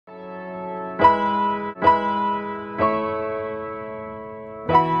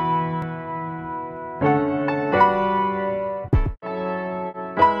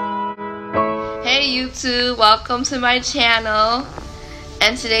YouTube, welcome to my channel.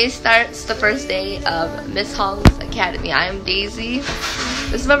 And today starts the first day of Miss Hong's Academy. I am Daisy.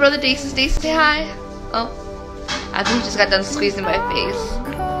 This is my brother Daisy. Daisy, say hi. Oh, I think he just got done squeezing my face.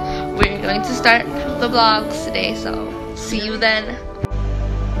 We're going to start the vlogs today, so see you then.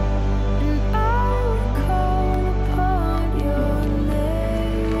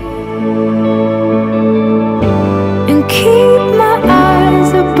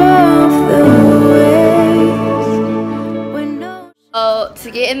 So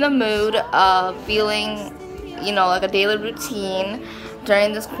to get in the mood of feeling, you know, like a daily routine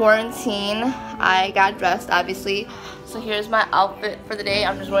during this quarantine, I got dressed, obviously. So here's my outfit for the day.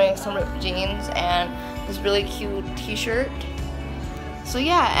 I'm just wearing some ripped jeans and this really cute t-shirt. So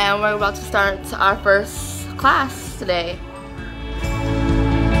yeah, and we're about to start our first class today.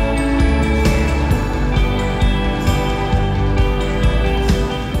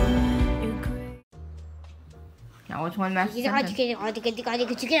 Now which one matches this?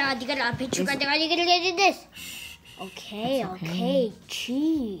 Okay.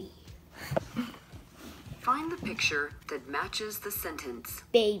 Gee. Find the picture that matches the sentence.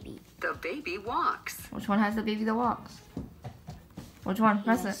 Baby. The baby walks. Which one has the baby that walks? Which one?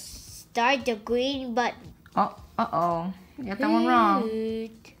 Press it. Start the green button. Oh, uh-oh. You got that one wrong.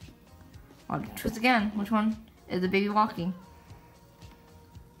 I'll choose again. Which one is the baby walking?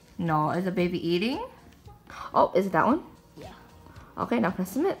 No, is the baby eating? Oh, is it that one? Yeah. Okay, now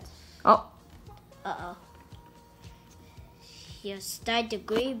press submit. Oh. Uh-oh. You start the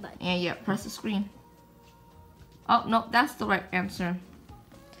green button. Yeah, press the screen. Oh, no, that's the right answer.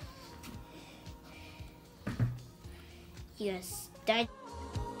 You start.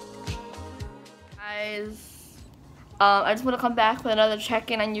 Guys, I just want to come back with another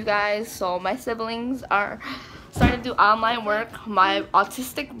check-in on you guys. So my siblings are starting to do online work. My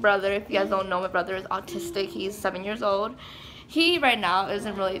autistic brother, if you guys don't know, my brother is autistic. He's 7 years old. He right now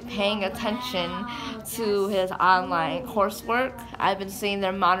isn't really paying attention to his online coursework. I've been sitting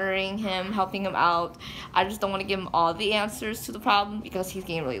there monitoring him, helping him out. I just don't want to give him all the answers to the problem because he's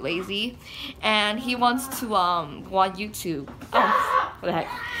getting really lazy. And he wants to go on YouTube. Oh, what the heck.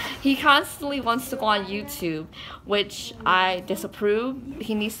 He constantly wants to go on YouTube, which I disapprove.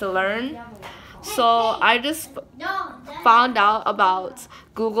 He needs to learn. So I just found out about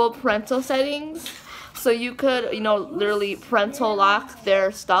Google parental settings. So you could, you know, literally parental lock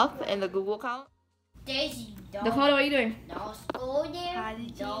their stuff in the Google account. Dakota, what are you doing?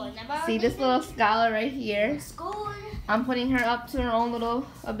 See this little scholar right here? I'm putting her up to her own little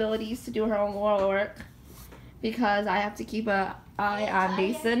abilities to do her own little work because I have to keep an eye on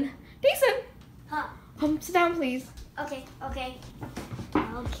Dason. Dason! Huh? Come sit down, please. Okay.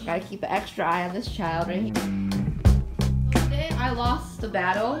 Gotta keep an extra eye on this child right here. Today I lost the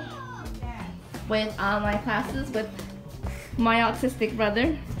battle with online classes with my autistic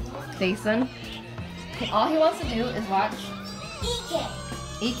brother, Jason. All he wants to do is watch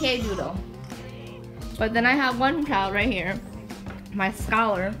EK Doodle. But then I have one child right here, my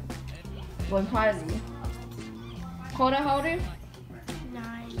scholar, going party. Coda, how old are you?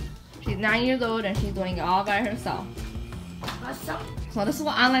 9. She's 9 years old and she's doing it all by herself. So this is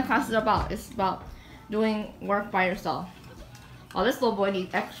what online classes are about. It's about doing work by yourself. Oh, this little boy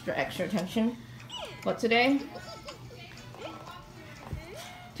needs extra attention. But today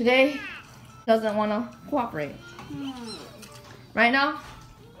doesn't want to cooperate. Right now,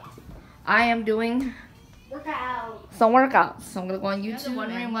 I am doing some workouts. So I'm gonna go on YouTube. If you're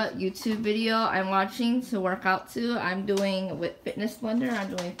wondering what YouTube video I'm watching to work out to, I'm doing with Fitness Blender. I'm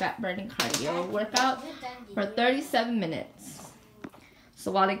doing fat burning cardio workout for 37 minutes.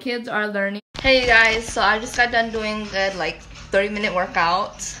 So while the kids are learning. Hey guys, so I just got done doing good like 30-minute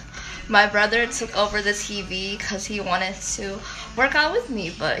workout. My brother took over the TV because he wanted to work out with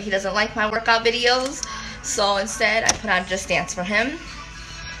me, but he doesn't like my workout videos. So instead, I put on Just Dance for him.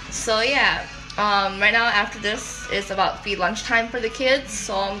 So yeah, right now after this, it's about feed lunchtime for the kids.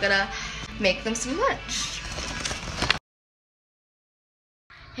 So I'm gonna make them some lunch.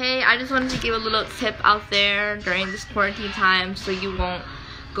 Hey, I just wanted to give a little tip out there during this quarantine time so you won't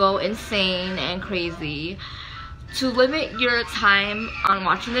go insane and crazy. To limit your time on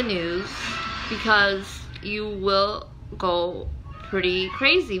watching the news because you will go pretty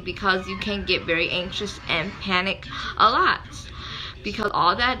crazy because you can get very anxious and panic a lot because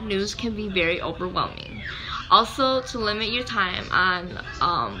all that news can be very overwhelming. Also, to limit your time on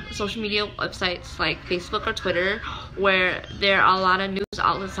social media websites like Facebook or Twitter, where there are a lot of news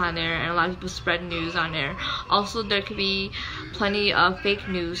outlets on there and a lot of people spread news on there. Also, there could be plenty of fake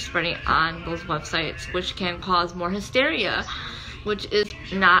news spreading on those websites, which can cause more hysteria, which is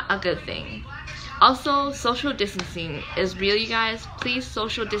not a good thing. Also, social distancing is real, you guys. Please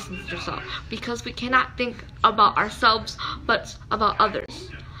social distance yourself because we cannot think about ourselves but about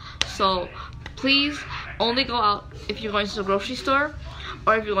others. So please only go out if you're going to the grocery store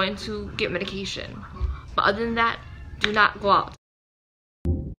or if you're going to get medication. But other than that, do not go out.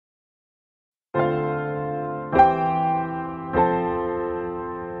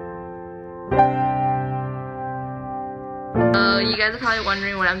 You guys are probably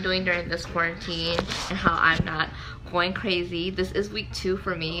wondering what I'm doing during this quarantine and how I'm not going crazy. This is week 2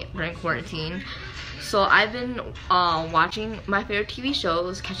 for me during quarantine. So I've been watching my favorite TV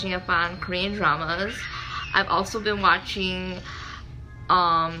shows, catching up on Korean dramas. I've also been watching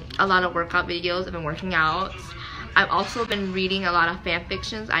a lot of workout videos. I've been working out. I've also been reading a lot of fan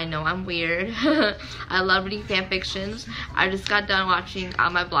fictions. I know I'm weird. I love reading fan fictions. I just got done watching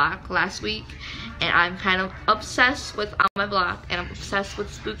On My Block last week, and I'm kind of obsessed with On My Block, and I'm obsessed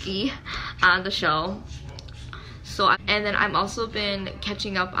with Spooky on the show. And then I've also been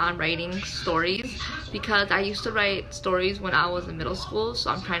catching up on writing stories because I used to write stories when I was in middle school, so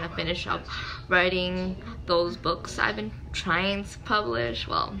I'm trying to finish up writing those books I've been trying to publish.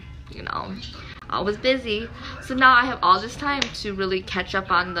 Well, you know, I was busy, so now I have all this time to really catch up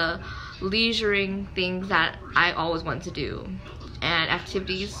on the leisuring things that I always want to do and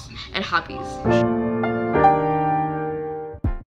activities and hobbies.